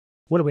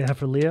What do we have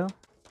for Leo?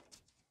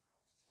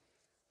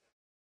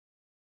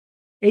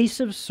 Ace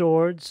of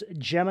Swords,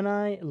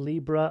 Gemini,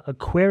 Libra,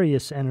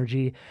 Aquarius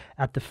energy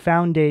at the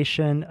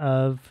foundation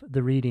of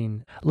the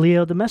reading.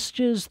 Leo, the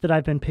messages that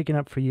I've been picking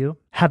up for you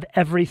have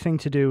everything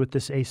to do with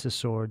this Ace of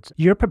Swords.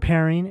 You're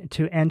preparing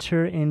to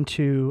enter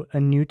into a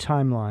new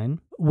timeline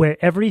where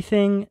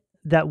everything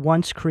that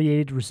once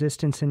created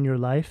resistance in your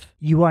life,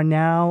 you are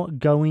now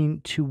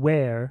going to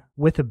wear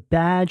with a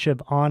badge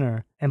of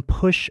honor and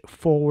push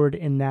forward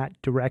in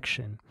that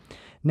direction.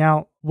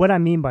 Now, what I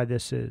mean by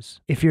this is,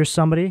 if you're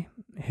somebody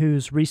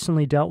who's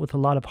recently dealt with a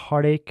lot of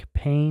heartache,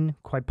 pain,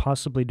 quite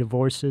possibly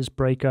divorces,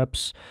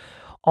 breakups,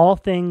 all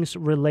things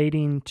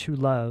relating to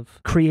love,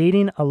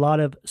 creating a lot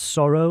of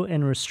sorrow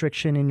and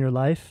restriction in your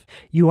life,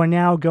 you are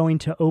now going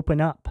to open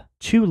up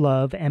to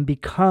love and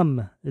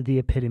become the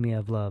epitome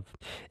of love.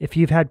 If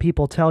you've had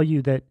people tell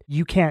you that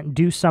you can't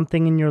do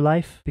something in your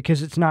life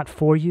because it's not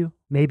for you,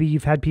 maybe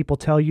you've had people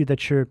tell you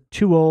that you're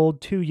too old,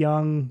 too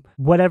young,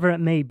 whatever it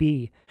may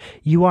be,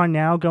 you are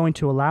now going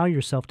to allow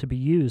yourself to be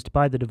used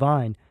by the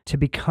divine to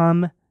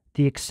become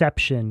the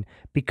exception,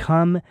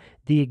 become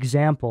the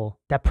example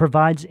that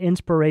provides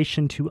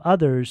inspiration to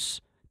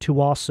others to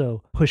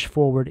also push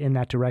forward in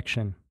that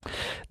direction.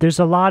 There's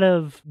a lot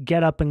of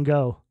get up and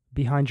go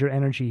behind your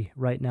energy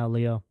right now,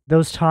 Leo.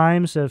 Those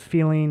times of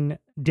feeling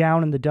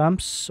down in the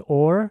dumps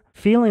or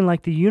feeling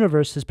like the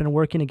universe has been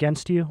working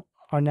against you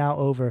are now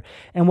over.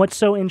 And what's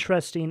so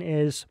interesting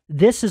is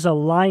this is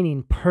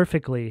aligning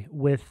perfectly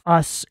with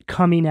us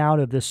coming out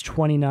of this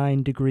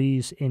 29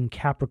 degrees in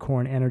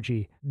Capricorn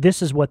energy.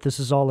 This is what this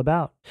is all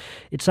about.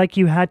 It's like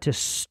you had to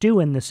stew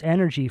in this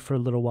energy for a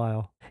little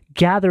while.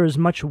 Gather as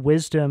much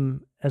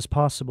wisdom as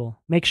possible.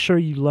 Make sure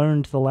you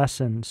learned the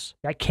lessons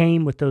that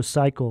came with those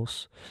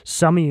cycles.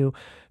 Some of you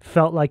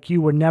felt like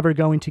you were never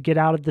going to get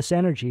out of this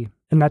energy.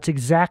 And that's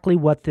exactly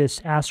what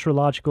this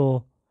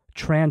astrological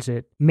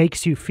transit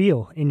makes you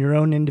feel in your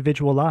own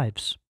individual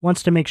lives.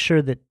 Wants to make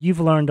sure that you've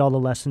learned all the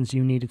lessons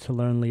you needed to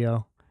learn,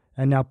 Leo.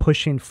 And now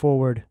pushing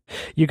forward,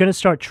 you're going to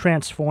start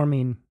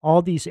transforming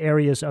all these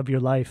areas of your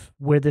life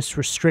where this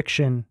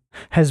restriction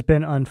has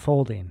been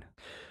unfolding.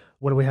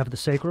 What do we have at the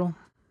sacral?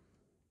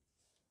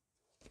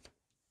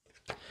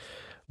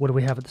 What do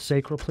we have at the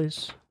sacral,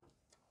 please?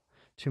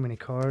 Too many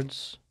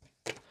cards.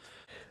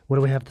 What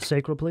do we have at the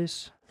sacral,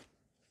 please?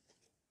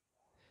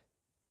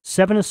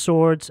 Seven of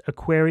Swords,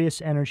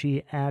 Aquarius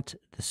energy at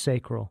the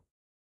sacral.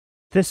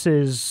 This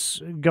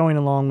is going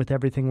along with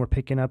everything we're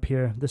picking up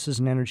here. This is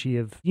an energy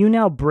of you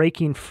now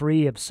breaking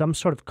free of some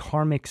sort of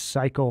karmic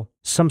cycle,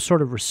 some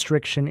sort of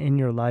restriction in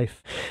your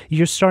life.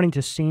 You're starting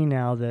to see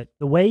now that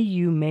the way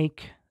you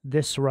make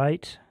this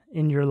right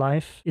in your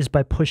life is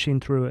by pushing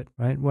through it,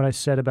 right? What I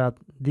said about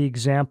the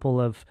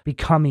example of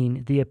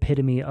becoming the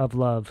epitome of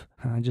love.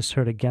 I just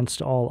heard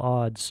against all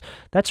odds.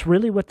 That's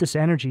really what this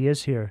energy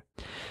is here.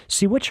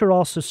 See, what you're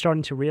also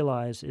starting to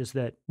realize is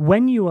that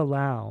when you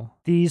allow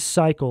these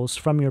cycles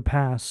from your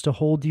past to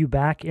hold you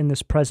back in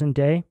this present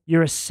day,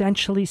 you're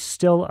essentially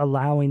still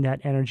allowing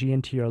that energy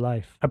into your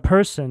life. A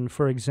person,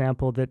 for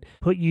example, that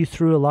put you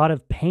through a lot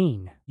of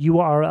pain, you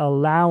are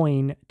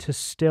allowing to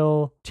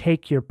still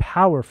take your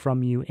power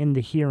from you in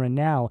the here and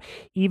now,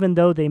 even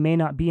though they may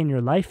not be in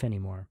your life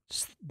anymore.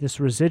 This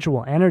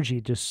residual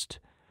energy just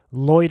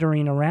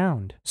loitering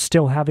around,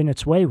 still having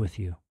its way with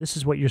you. This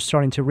is what you're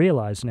starting to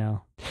realize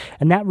now.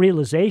 And that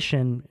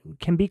realization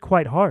can be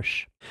quite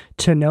harsh,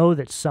 to know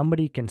that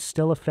somebody can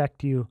still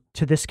affect you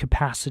to this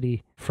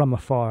capacity from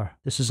afar.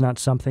 This is not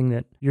something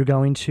that you're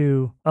going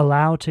to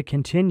allow to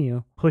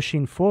continue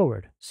pushing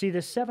forward. See,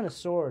 the Seven of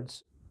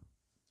Swords,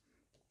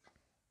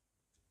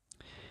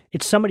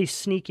 it's somebody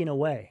sneaking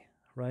away,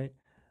 right?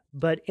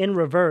 But in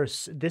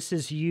reverse, this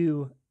is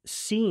you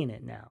seeing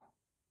it now.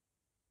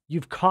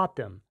 You've caught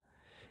them.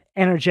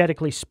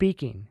 Energetically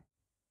speaking,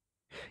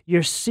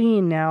 you're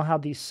seeing now how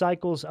these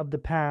cycles of the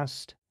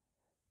past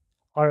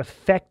are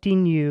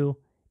affecting you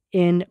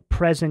in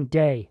present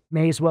day.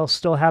 May as well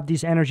still have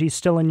these energies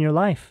still in your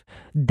life.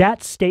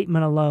 That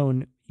statement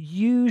alone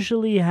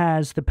usually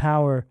has the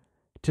power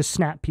to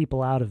snap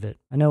people out of it.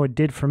 I know it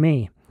did for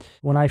me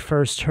when I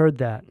first heard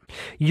that.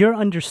 Your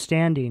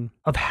understanding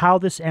of how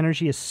this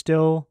energy is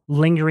still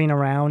lingering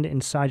around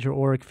inside your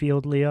auric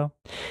field, Leo,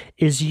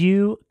 is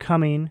you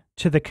coming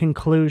to the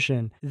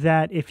conclusion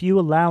that if you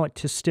allow it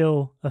to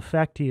still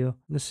affect you,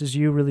 this is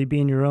you really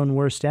being your own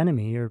worst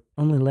enemy. You're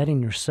only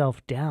letting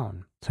yourself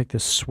down. It's like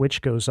this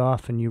switch goes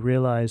off and you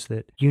realize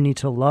that you need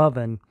to love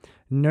and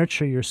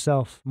nurture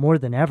yourself more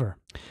than ever.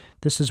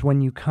 This is when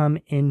you come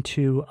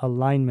into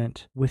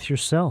alignment with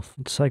yourself.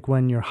 It's like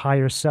when your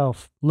higher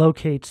self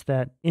locates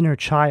that inner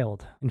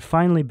child and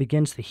finally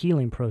begins the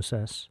healing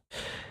process.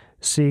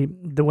 See,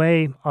 the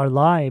way our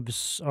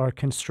lives are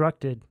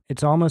constructed,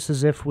 it's almost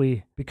as if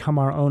we become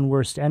our own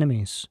worst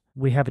enemies.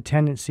 We have a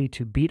tendency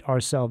to beat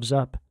ourselves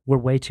up We're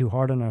way too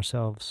hard on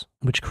ourselves,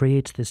 which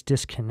creates this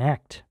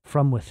disconnect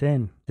from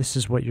within. This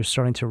is what you're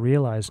starting to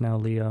realize now,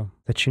 Leo,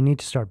 that you need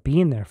to start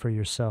being there for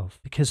yourself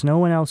because no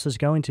one else is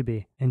going to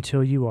be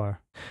until you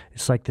are.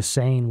 It's like the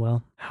saying,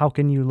 well, how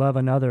can you love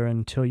another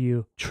until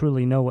you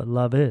truly know what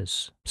love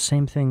is?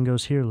 Same thing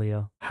goes here,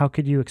 Leo. How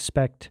could you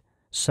expect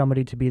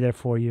somebody to be there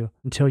for you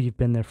until you've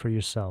been there for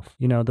yourself?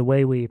 You know, the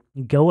way we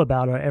go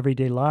about our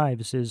everyday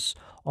lives is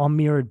all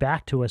mirrored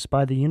back to us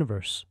by the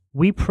universe.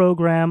 We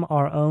program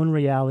our own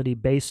reality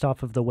based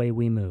off of the way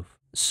we move.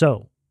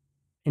 So,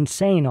 in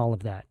saying all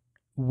of that,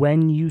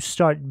 when you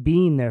start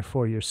being there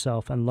for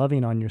yourself and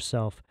loving on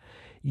yourself,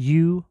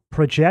 you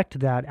project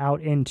that out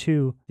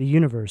into the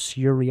universe,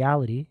 your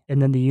reality, and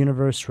then the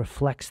universe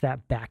reflects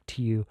that back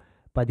to you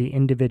by the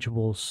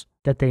individuals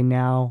that they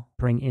now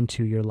bring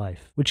into your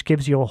life, which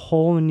gives you a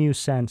whole new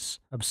sense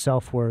of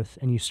self-worth,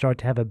 and you start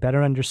to have a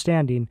better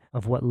understanding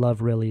of what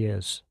love really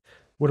is.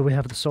 What do we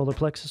have at the solar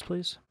plexus,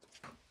 please?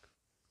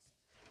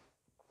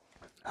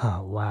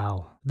 Oh,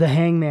 wow. The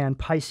Hangman,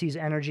 Pisces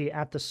energy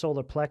at the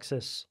solar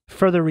plexus.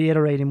 Further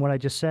reiterating what I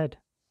just said.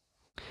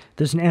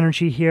 There's an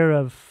energy here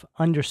of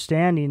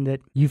understanding that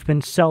you've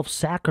been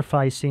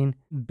self-sacrificing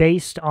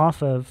based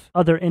off of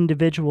other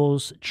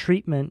individuals'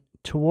 treatment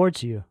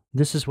towards you.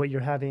 This is what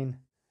you're having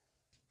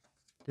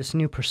this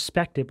new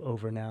perspective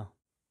over now.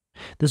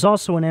 There's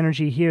also an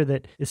energy here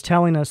that is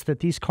telling us that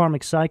these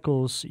karmic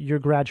cycles you're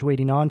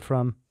graduating on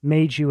from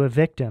made you a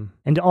victim.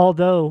 And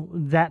although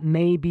that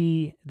may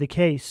be the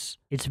case,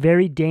 it's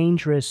very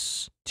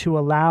dangerous to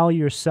allow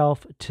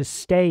yourself to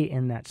stay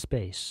in that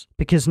space.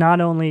 Because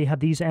not only have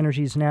these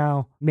energies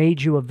now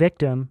made you a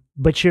victim,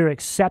 but you're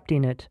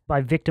accepting it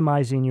by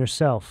victimizing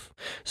yourself.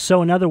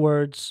 So in other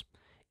words,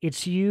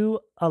 it's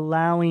you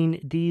allowing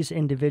these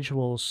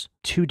individuals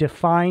to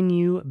define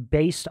you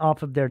based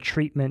off of their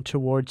treatment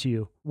towards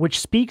you, which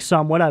speaks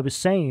on what I was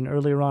saying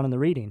earlier on in the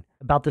reading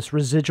about this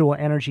residual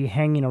energy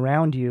hanging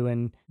around you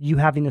and you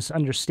having this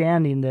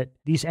understanding that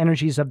these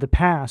energies of the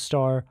past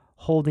are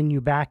holding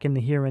you back in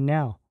the here and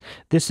now.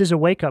 This is a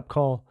wake-up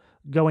call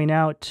going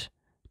out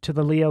to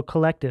the Leo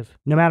collective.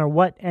 No matter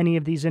what any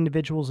of these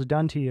individuals have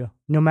done to you,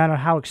 no matter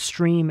how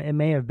extreme it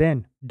may have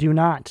been, do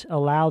not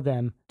allow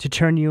them to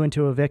turn you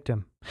into a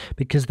victim.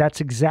 Because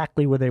that's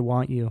exactly where they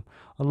want you.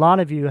 A lot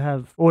of you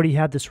have already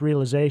had this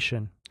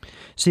realization.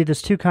 See,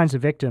 there's two kinds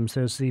of victims.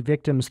 There's the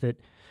victims that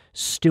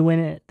stew in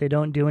it, they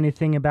don't do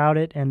anything about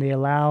it, and they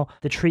allow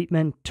the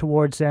treatment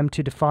towards them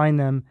to define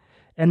them.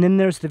 And then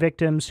there's the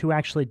victims who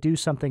actually do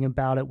something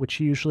about it, which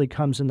usually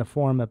comes in the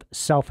form of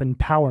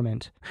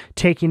self-empowerment,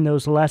 taking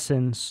those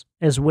lessons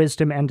as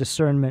wisdom and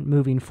discernment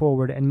moving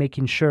forward and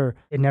making sure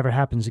it never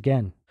happens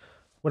again.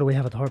 What do we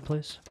have at the heart,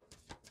 please?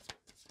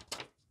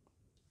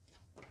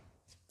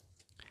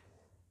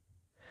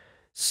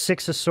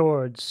 Six of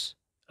Swords,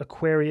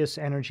 Aquarius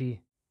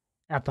energy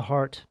at the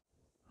heart.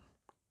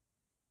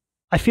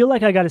 I feel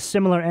like I got a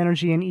similar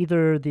energy in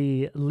either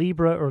the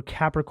Libra or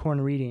Capricorn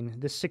reading.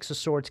 This Six of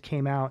Swords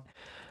came out.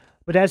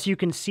 But as you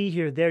can see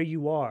here, there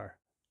you are.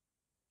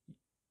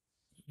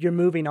 You're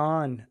moving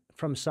on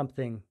from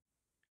something.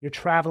 You're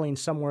traveling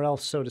somewhere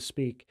else, so to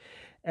speak.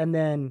 And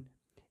then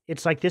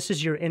it's like this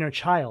is your inner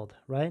child,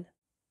 right?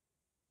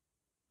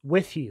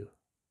 With you.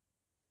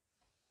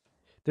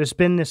 There's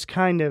been this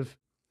kind of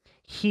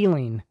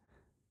healing,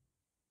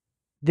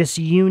 this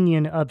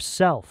union of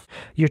self.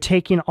 You're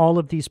taking all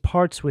of these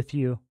parts with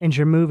you and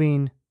you're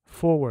moving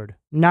forward,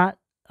 not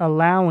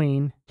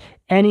allowing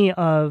any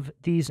of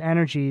these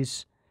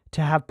energies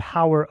to have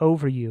power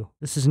over you.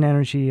 This is an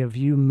energy of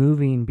you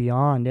moving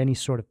beyond any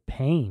sort of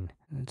pain.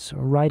 It's a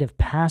rite of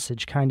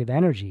passage kind of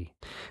energy.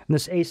 And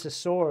this Ace of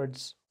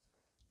Swords,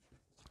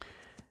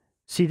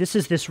 see, this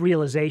is this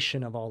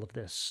realization of all of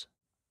this.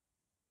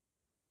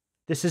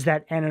 This is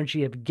that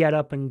energy of get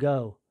up and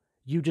go.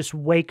 You just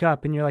wake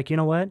up and you're like, you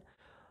know what?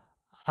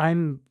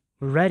 I'm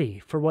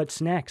ready for what's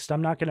next.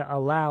 I'm not going to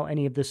allow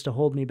any of this to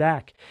hold me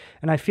back.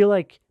 And I feel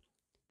like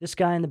this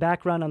guy in the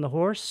background on the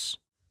horse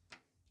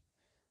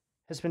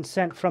has been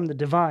sent from the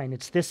divine.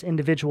 It's this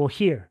individual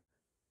here.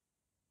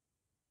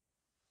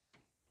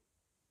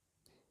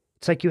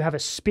 It's like you have a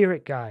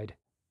spirit guide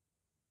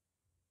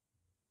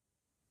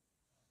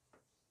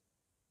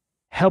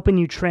helping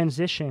you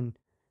transition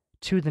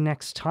to the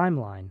next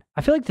timeline.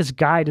 I feel like this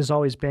guide has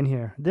always been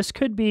here. This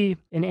could be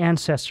an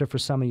ancestor for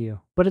some of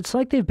you, but it's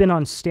like they've been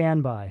on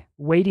standby,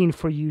 waiting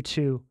for you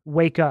to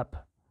wake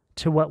up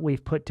to what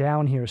we've put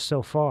down here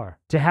so far,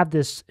 to have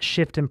this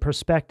shift in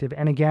perspective.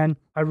 And again,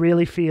 I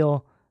really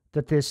feel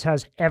that this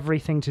has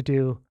everything to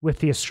do with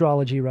the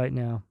astrology right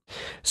now.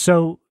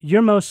 So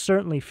you're most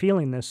certainly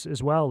feeling this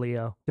as well,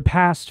 Leo. The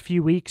past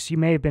few weeks, you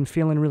may have been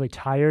feeling really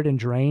tired and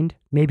drained,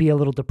 maybe a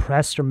little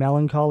depressed or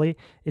melancholy.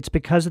 It's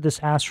because of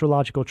this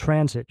astrological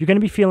transit. You're going to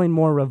be feeling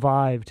more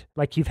revived,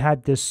 like you've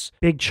had this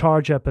big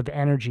charge up of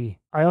energy.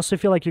 I also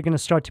feel like you're going to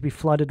start to be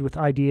flooded with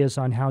ideas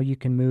on how you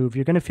can move.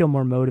 You're going to feel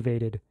more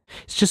motivated.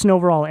 It's just an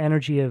overall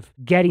energy of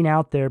getting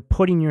out there,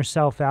 putting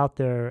yourself out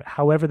there,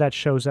 however that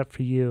shows up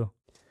for you.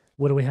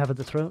 What do we have at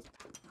the throat?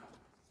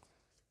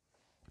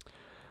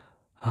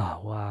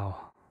 Oh,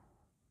 wow.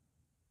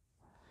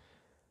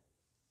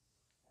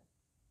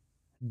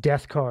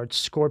 Death card,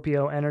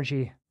 Scorpio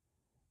energy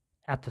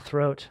at the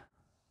throat.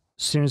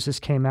 As soon as this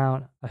came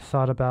out, I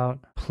thought about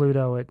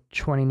Pluto at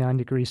 29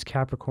 degrees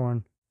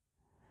Capricorn,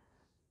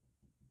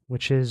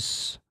 which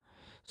is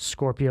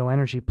Scorpio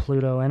energy,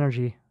 Pluto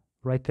energy,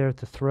 right there at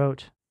the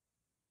throat.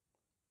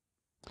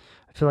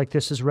 I feel like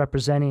this is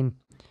representing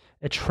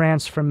a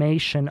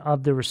transformation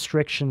of the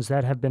restrictions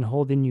that have been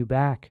holding you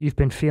back. You've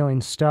been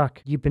feeling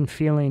stuck. You've been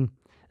feeling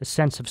a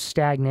sense of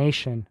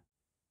stagnation.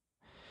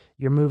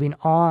 You're moving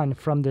on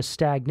from this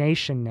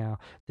stagnation now.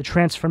 The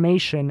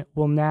transformation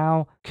will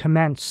now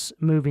commence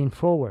moving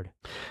forward.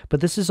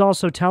 But this is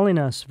also telling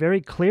us very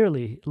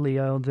clearly,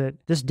 Leo, that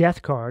this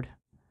death card,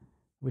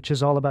 which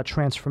is all about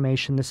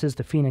transformation, this is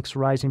the phoenix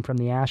rising from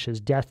the ashes,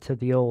 death to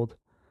the old,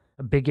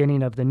 a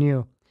beginning of the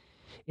new.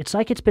 It's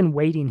like it's been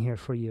waiting here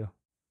for you,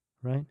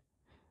 right?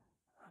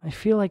 I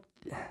feel like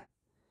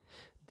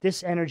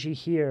this energy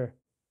here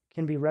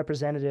can be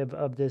representative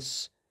of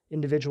this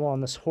individual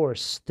on this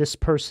horse, this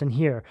person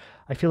here.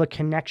 I feel a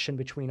connection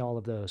between all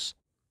of those.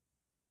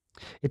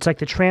 It's like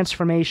the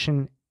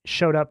transformation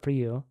showed up for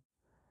you,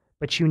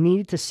 but you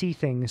needed to see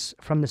things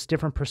from this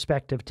different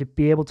perspective to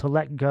be able to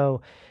let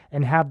go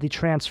and have the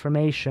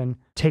transformation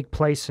take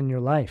place in your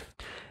life.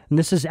 And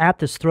this is at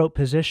this throat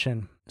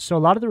position. So a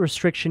lot of the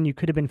restriction you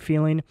could have been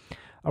feeling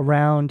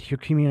around your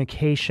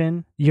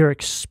communication, your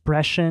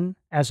expression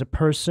as a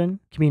person,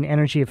 can be an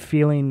energy of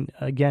feeling,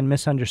 again,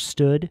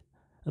 misunderstood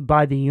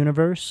by the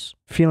universe,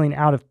 feeling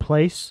out of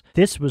place.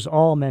 This was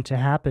all meant to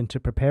happen to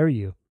prepare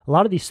you. A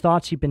lot of these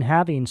thoughts you've been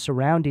having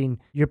surrounding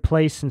your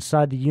place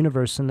inside the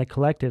universe and the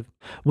collective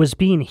was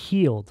being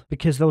healed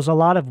because there was a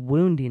lot of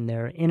wounding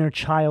there. Inner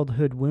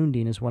childhood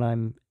wounding is what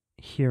I'm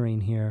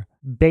hearing here,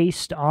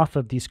 based off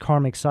of these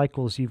karmic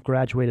cycles you've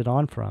graduated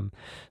on from.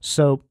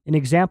 So an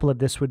example of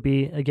this would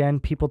be, again,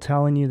 people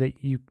telling you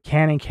that you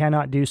can and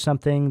cannot do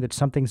something, that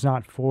something's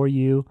not for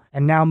you.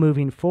 And now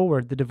moving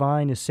forward, the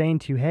divine is saying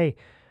to you, hey,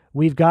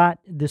 we've got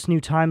this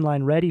new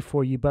timeline ready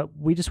for you, but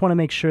we just want to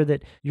make sure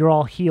that you're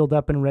all healed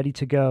up and ready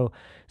to go.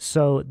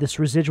 So this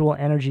residual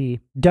energy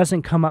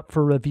doesn't come up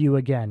for review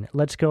again.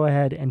 Let's go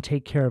ahead and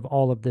take care of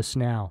all of this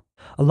now.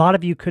 A lot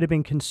of you could have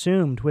been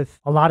consumed with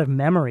a lot of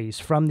memories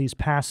from these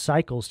past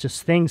cycles,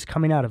 just things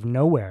coming out of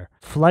nowhere,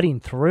 flooding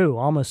through,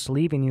 almost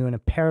leaving you in a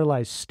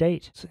paralyzed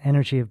state. It's the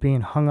energy of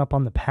being hung up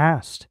on the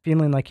past,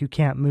 feeling like you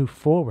can't move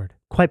forward.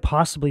 Quite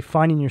possibly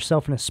finding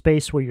yourself in a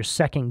space where you're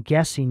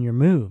second-guessing your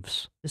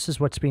moves. This is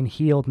what's being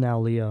healed now,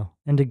 Leo.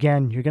 And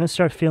again, you're going to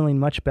start feeling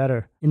much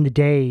better in the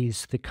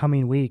days, the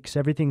coming weeks.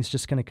 Everything's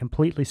just going to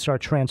completely start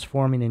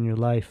transforming in your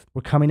life.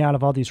 We're coming out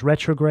of all these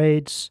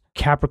retrogrades.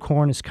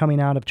 Capricorn is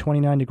coming out of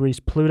 29 degrees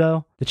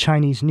Pluto. The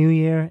Chinese New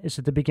Year is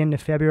at the beginning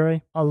of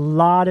February. A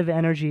lot of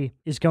energy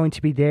is going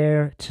to be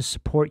there to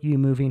support you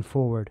moving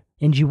forward.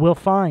 And you will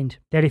find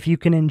that if you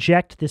can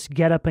inject this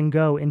get up and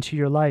go into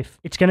your life,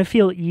 it's going to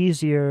feel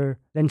easier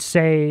than,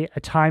 say, a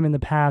time in the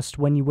past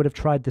when you would have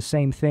tried the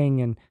same thing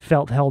and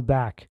felt held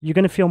back. You're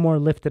going to feel more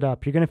lifted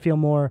up. You're going to feel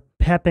more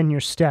pep in your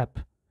step.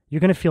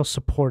 You're going to feel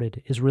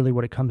supported is really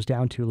what it comes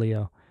down to,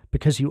 Leo,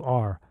 because you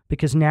are.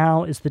 Because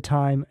now is the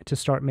time to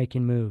start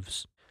making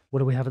moves. What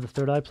do we have at the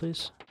third eye,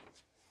 please?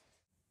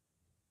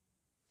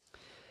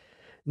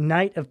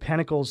 Knight of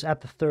Pentacles at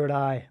the third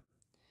eye.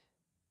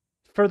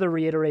 Further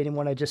reiterating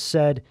what I just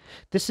said,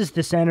 this is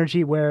this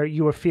energy where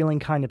you were feeling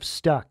kind of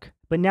stuck.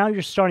 But now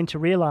you're starting to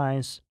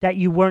realize that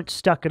you weren't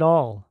stuck at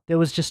all. There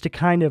was just a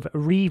kind of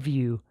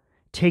review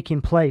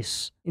taking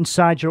place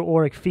inside your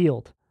auric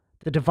field.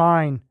 The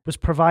divine was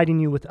providing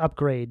you with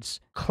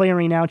upgrades,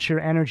 clearing out your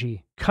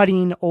energy,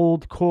 cutting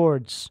old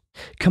cords,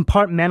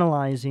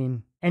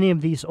 compartmentalizing any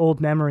of these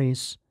old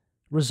memories,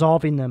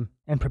 resolving them,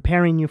 and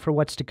preparing you for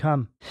what's to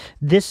come.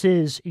 This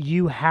is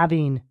you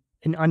having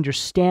an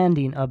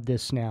understanding of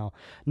this now.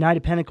 Knight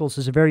of Pentacles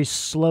is a very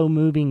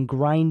slow-moving,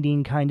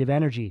 grinding kind of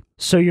energy.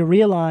 So you're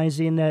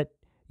realizing that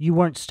you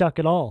weren't stuck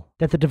at all,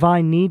 that the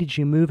divine needed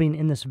you moving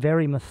in this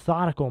very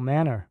methodical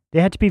manner. They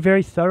had to be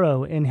very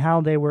thorough in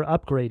how they were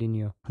upgrading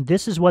you.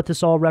 This is what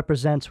this all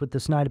represents with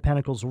this Knight of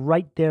Pentacles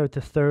right there at the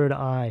third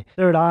eye.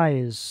 Third eye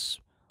is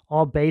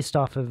all based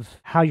off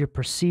of how you're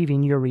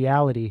perceiving your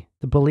reality,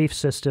 the belief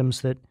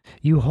systems that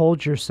you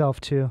hold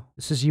yourself to.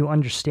 This is you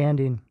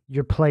understanding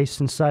your place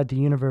inside the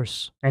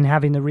universe and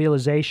having the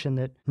realization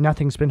that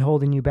nothing's been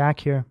holding you back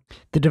here.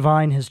 The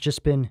divine has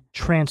just been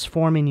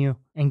transforming you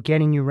and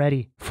getting you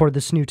ready for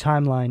this new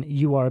timeline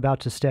you are about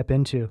to step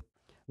into.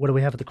 What do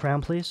we have at the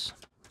crown, please?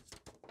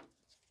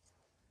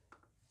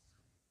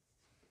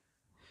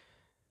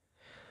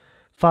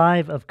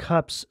 Five of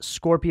Cups,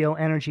 Scorpio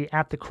energy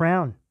at the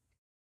crown.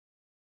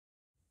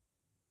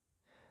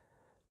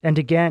 And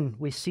again,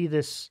 we see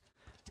this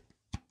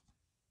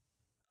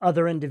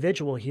other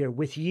individual here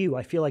with you.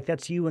 I feel like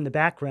that's you in the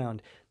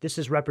background. This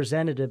is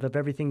representative of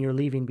everything you're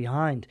leaving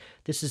behind.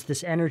 This is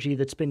this energy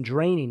that's been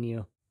draining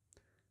you.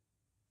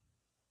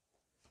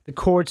 The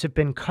cords have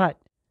been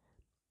cut.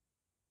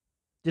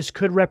 This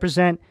could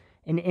represent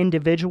an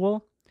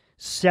individual,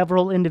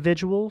 several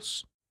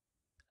individuals,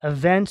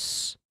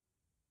 events,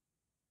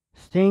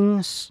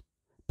 things,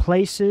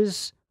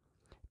 places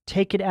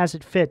take it as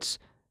it fits.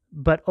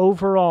 But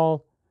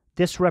overall,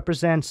 this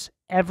represents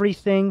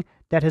everything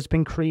that has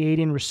been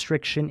creating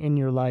restriction in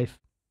your life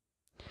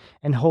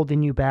and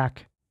holding you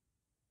back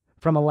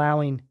from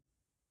allowing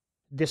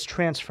this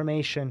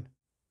transformation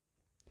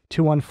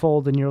to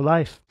unfold in your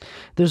life.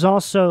 There's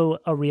also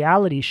a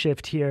reality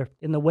shift here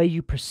in the way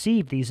you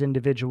perceive these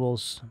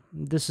individuals.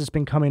 This has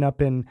been coming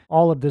up in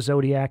all of the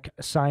zodiac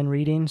sign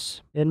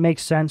readings. It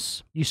makes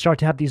sense. You start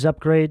to have these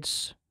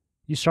upgrades,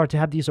 you start to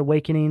have these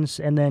awakenings,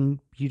 and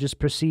then you just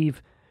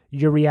perceive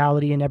your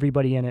reality and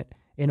everybody in it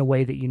in a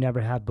way that you never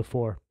have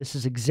before. This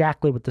is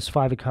exactly what this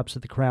Five of Cups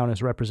at the Crown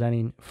is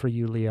representing for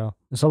you, Leo.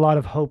 There's a lot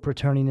of hope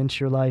returning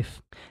into your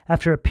life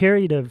after a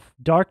period of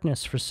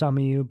darkness for some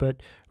of you,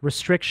 but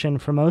restriction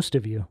for most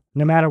of you.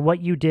 No matter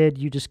what you did,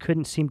 you just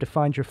couldn't seem to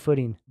find your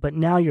footing. But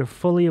now you're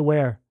fully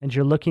aware, and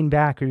you're looking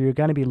back, or you're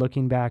going to be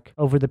looking back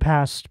over the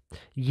past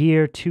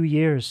year, 2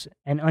 years,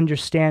 and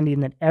understanding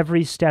that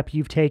every step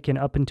you've taken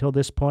up until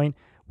this point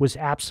was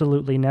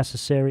absolutely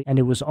necessary, and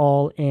it was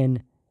all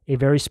in a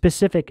very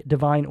specific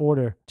divine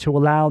order to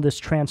allow this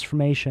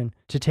transformation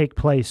to take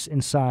place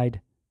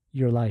inside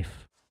your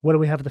life. What do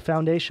we have at the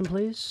foundation,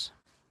 please?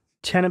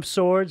 Ten of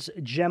Swords,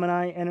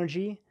 Gemini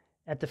energy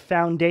at the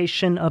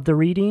foundation of the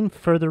reading,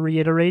 further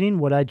reiterating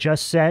what I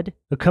just said,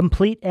 a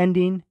complete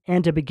ending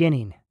and a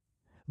beginning.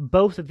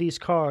 Both of these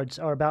cards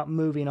are about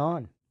moving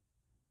on.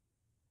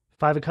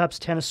 Five of Cups,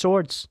 Ten of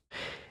Swords.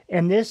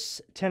 And this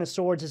Ten of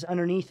Swords is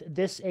underneath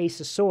this Ace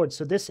of Swords.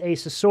 So this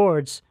Ace of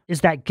Swords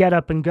is that get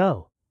up and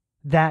go.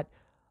 That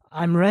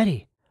I'm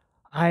ready.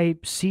 I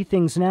see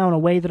things now in a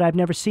way that I've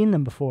never seen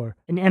them before.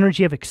 An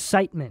energy of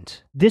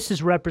excitement. This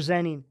is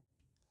representing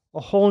a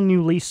whole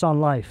new lease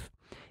on life.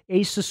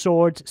 Ace of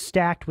Swords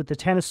stacked with the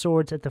Ten of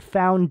Swords at the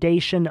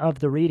foundation of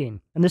the reading.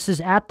 And this is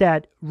at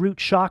that root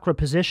chakra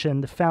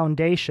position, the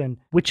foundation,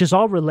 which is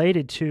all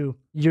related to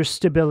your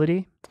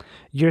stability,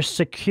 your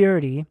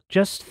security,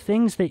 just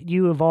things that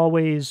you have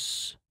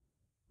always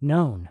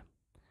known.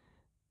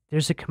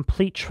 There's a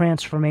complete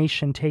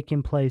transformation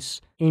taking place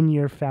in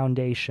your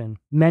foundation.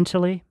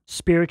 Mentally,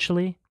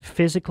 spiritually,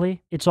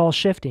 physically, it's all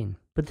shifting.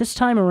 But this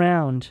time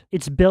around,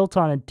 it's built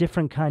on a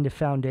different kind of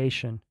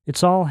foundation.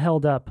 It's all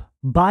held up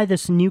by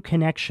this new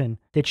connection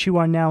that you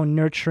are now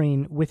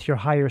nurturing with your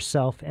higher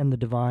self and the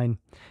divine.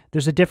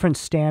 There's a different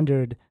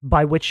standard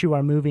by which you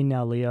are moving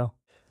now, Leo.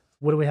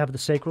 What do we have at the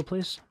sacral,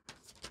 please?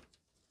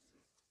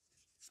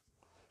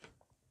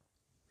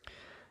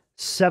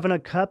 Seven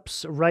of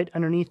Cups right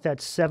underneath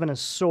that Seven of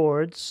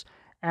Swords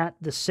at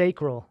the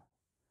sacral.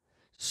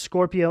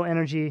 Scorpio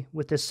energy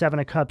with this Seven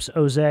of Cups,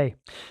 Jose.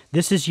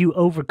 This is you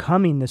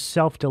overcoming this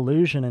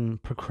self-delusion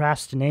and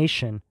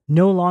procrastination,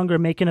 no longer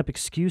making up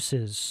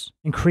excuses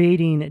and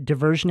creating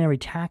diversionary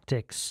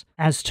tactics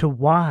as to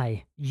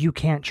why you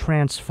can't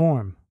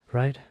transform,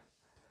 right?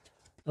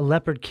 A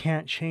leopard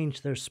can't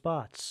change their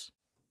spots.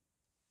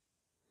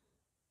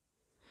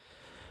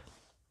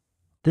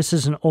 This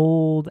is an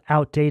old,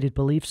 outdated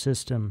belief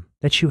system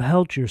that you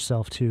held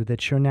yourself to,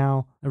 that you're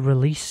now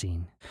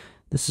releasing.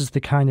 This is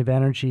the kind of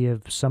energy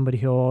of somebody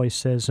who always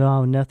says,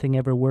 oh, nothing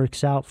ever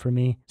works out for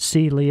me.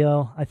 See,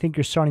 Leo, I think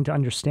you're starting to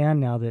understand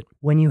now that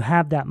when you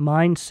have that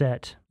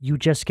mindset, you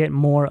just get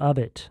more of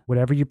it.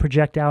 Whatever you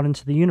project out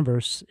into the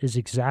universe is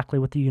exactly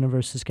what the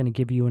universe is going to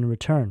give you in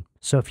return.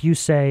 So if you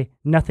say,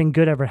 nothing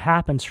good ever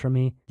happens for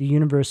me, the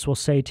universe will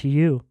say to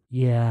you,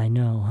 yeah, I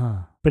know,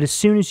 huh? But as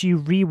soon as you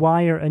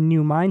rewire a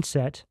new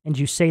mindset and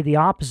you say the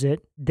opposite,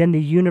 then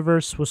the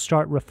universe will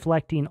start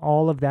reflecting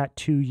all of that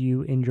to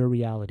you in your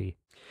reality.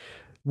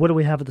 What do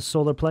we have at the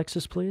solar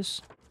plexus,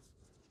 please?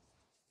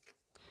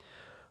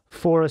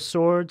 Four of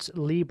Swords,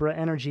 Libra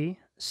energy,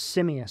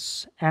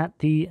 Simius at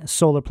the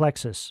solar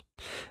plexus.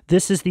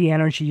 This is the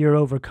energy you're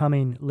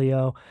overcoming,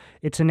 Leo.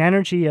 It's an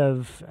energy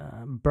of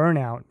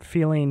burnout,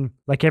 feeling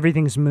like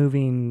everything's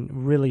moving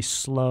really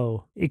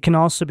slow. It can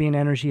also be an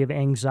energy of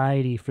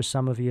anxiety for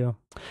some of you.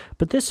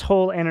 But this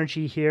whole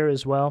energy here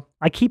as well,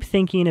 I keep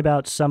thinking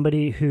about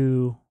somebody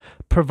who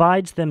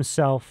provides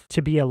themselves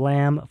to be a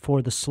lamb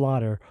for the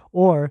slaughter,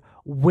 or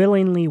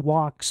willingly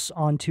walks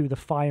onto the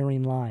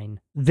firing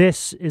line.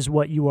 This is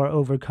what you are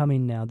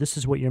overcoming now. This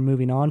is what you're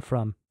moving on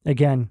from.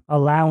 Again,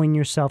 allowing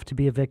yourself to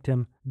be a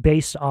victim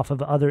based off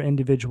of other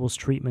individuals'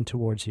 treatment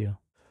towards you.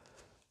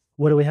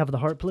 What do we have at the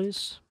heart,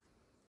 please?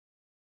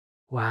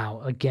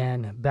 Wow,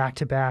 again, back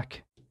to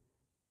back.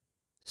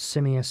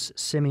 Simius,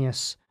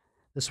 Simius.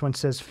 This one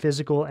says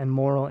physical and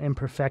moral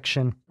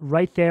imperfection.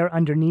 Right there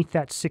underneath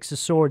that Six of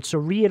Swords. So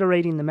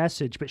reiterating the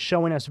message, but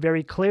showing us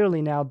very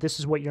clearly now this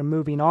is what you're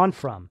moving on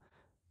from.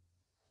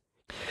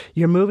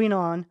 You're moving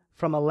on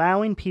from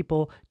allowing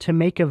people to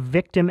make a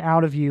victim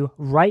out of you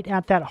right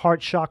at that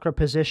heart chakra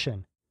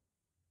position,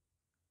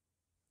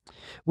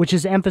 which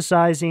is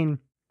emphasizing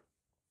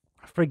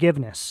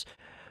forgiveness,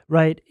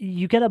 right?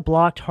 You get a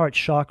blocked heart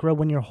chakra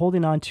when you're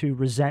holding on to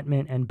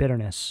resentment and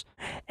bitterness.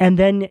 And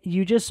then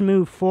you just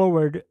move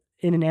forward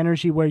in an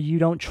energy where you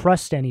don't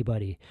trust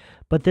anybody.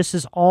 But this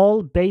is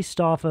all based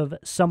off of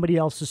somebody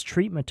else's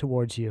treatment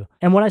towards you.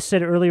 And what I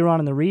said earlier on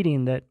in the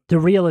reading, that the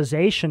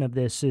realization of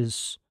this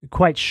is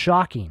quite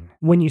shocking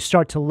when you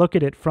start to look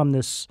at it from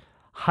this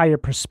higher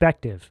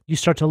perspective. You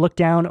start to look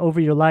down over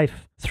your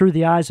life through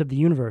the eyes of the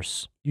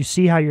universe. You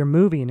see how you're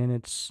moving, and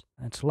it's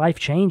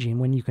life-changing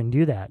when you can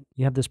do that.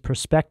 You have this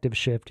perspective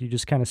shift. You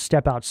just kind of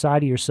step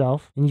outside of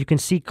yourself, and you can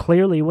see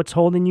clearly what's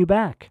holding you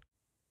back.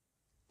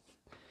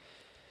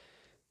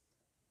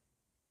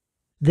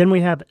 Then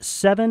we have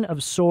Seven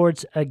of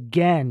Swords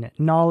again,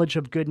 knowledge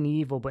of good and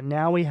evil, but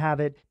now we have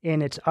it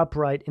in its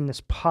upright in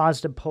this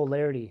positive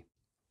polarity.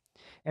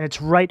 And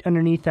it's right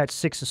underneath that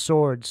Six of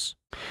Swords.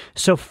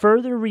 So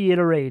further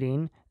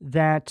reiterating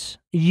that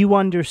you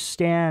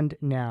understand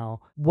now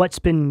what's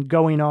been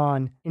going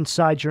on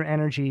inside your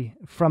energy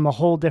from a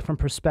whole different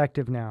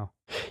perspective now.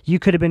 You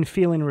could have been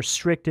feeling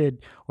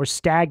restricted or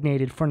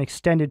stagnated for an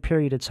extended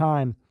period of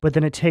time, but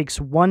then it takes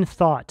one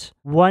thought,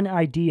 one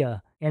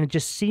idea, and it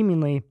just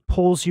seemingly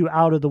pulls you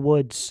out of the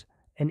woods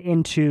and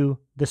into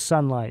the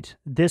sunlight,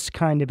 this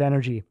kind of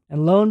energy.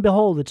 And lo and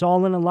behold, it's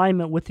all in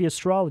alignment with the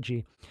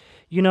astrology.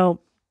 You know,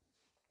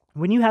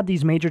 when you have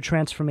these major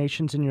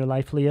transformations in your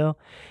life, Leo,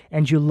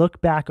 and you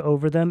look back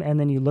over them and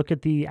then you look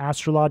at the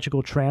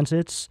astrological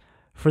transits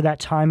for that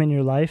time in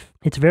your life,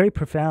 it's very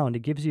profound. It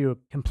gives you a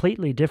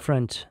completely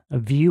different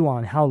view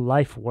on how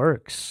life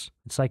works.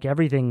 It's like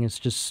everything is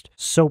just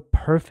so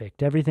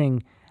perfect.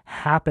 Everything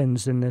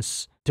happens in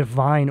this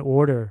divine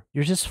order.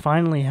 You're just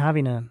finally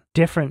having a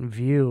different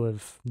view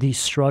of these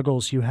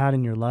struggles you had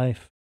in your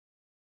life.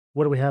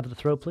 What do we have at the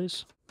throat,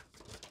 please?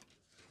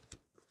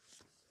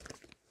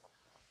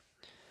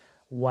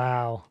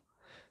 Wow.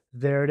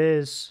 There it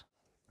is.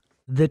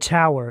 The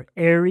Tower.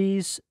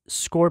 Aries,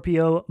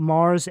 Scorpio,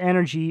 Mars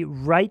energy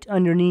right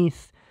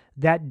underneath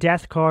that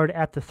death card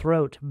at the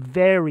throat.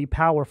 Very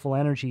powerful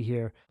energy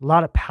here. A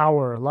lot of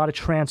power, a lot of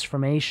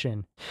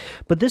transformation.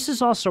 But this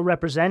is also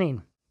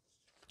representing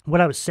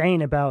what I was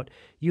saying about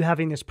you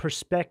having this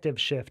perspective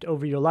shift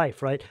over your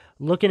life, right?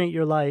 Looking at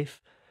your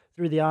life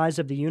through the eyes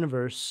of the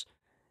universe,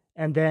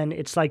 and then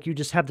it's like you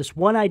just have this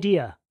one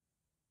idea.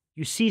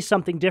 You see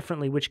something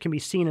differently, which can be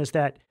seen as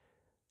that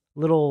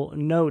little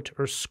note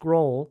or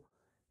scroll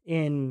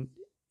in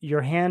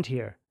your hand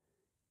here.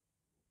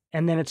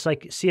 And then it's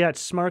like, see that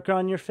smirk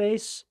on your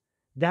face?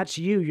 That's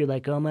you. You're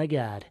like, oh my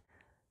God,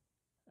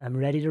 I'm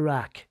ready to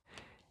rock.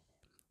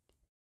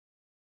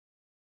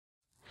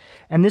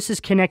 And this is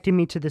connecting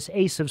me to this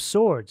Ace of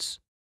Swords.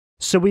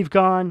 So we've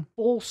gone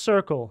full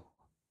circle.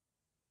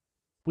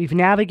 We've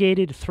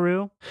navigated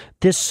through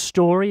this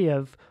story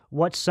of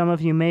what some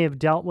of you may have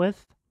dealt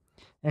with.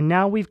 And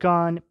now we've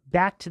gone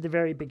back to the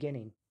very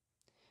beginning.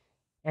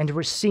 And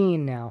we're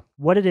seeing now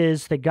what it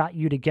is that got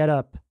you to get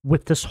up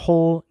with this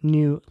whole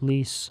new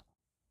lease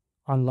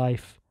on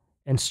life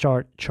and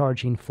start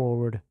charging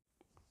forward.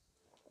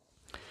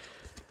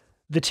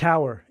 The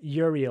Tower,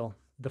 Uriel,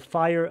 the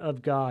fire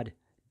of God,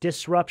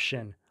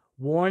 disruption,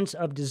 warns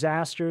of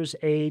disasters,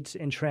 aids,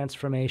 and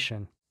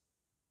transformation.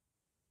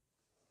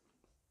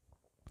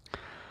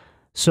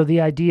 So the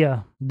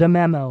idea, the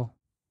memo,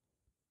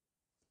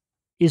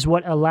 is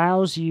what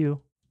allows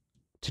you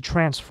to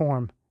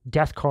transform.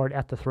 Death card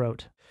at the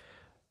throat.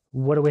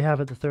 What do we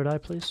have at the third eye,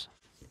 please?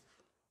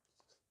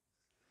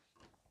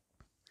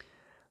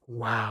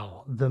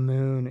 Wow, the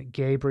moon,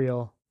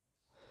 Gabriel,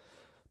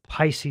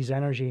 Pisces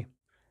energy.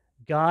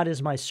 God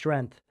is my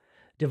strength.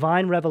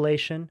 Divine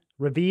revelation,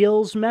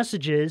 reveals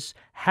messages,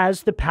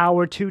 has the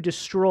power to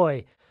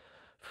destroy.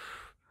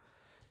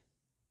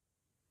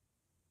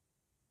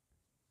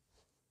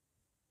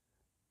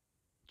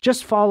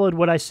 Just followed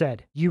what I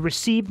said. You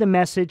receive the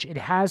message. It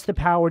has the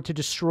power to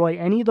destroy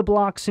any of the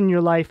blocks in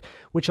your life,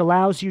 which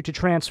allows you to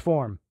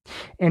transform.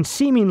 And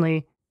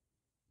seemingly,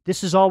 this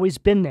has always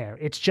been there.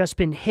 It's just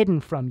been hidden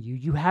from you.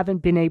 You haven't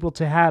been able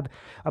to have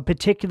a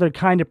particular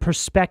kind of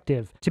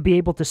perspective to be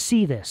able to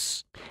see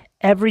this.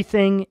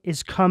 Everything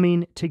is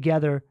coming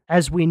together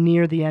as we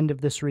near the end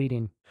of this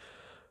reading.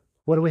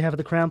 What do we have at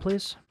the crown,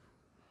 please?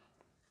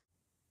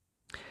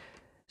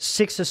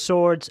 Six of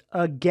Swords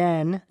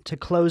again to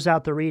close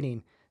out the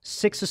reading.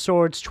 Six of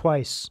Swords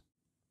twice.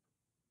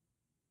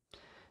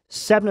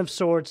 Seven of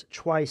Swords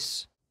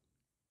twice.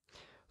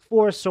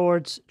 Four of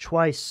Swords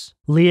twice.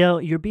 Leo,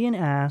 you're being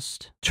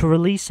asked to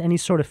release any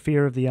sort of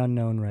fear of the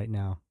unknown right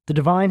now. The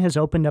divine has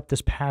opened up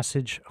this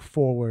passage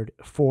forward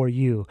for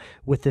you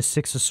with this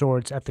Six of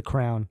Swords at the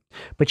crown.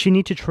 But you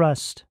need to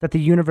trust that the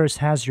universe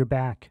has your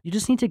back. You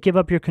just need to give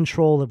up your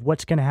control of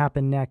what's going to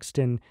happen next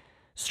and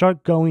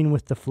start going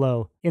with the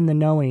flow in the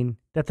knowing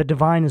that the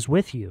divine is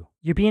with you.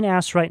 You're being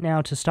asked right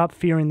now to stop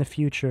fearing the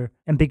future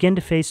and begin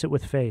to face it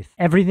with faith.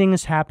 Everything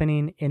is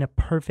happening in a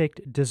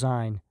perfect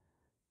design.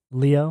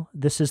 Leo,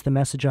 this is the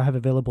message I have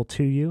available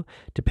to you,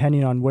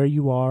 depending on where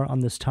you are on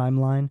this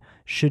timeline,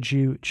 should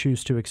you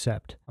choose to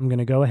accept. I'm going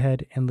to go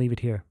ahead and leave it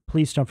here.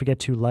 Please don't forget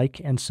to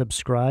like and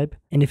subscribe.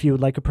 And if you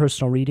would like a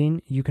personal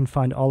reading, you can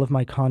find all of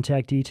my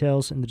contact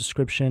details in the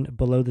description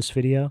below this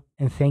video.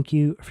 And thank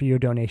you for your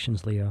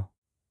donations, Leo.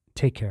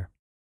 Take care.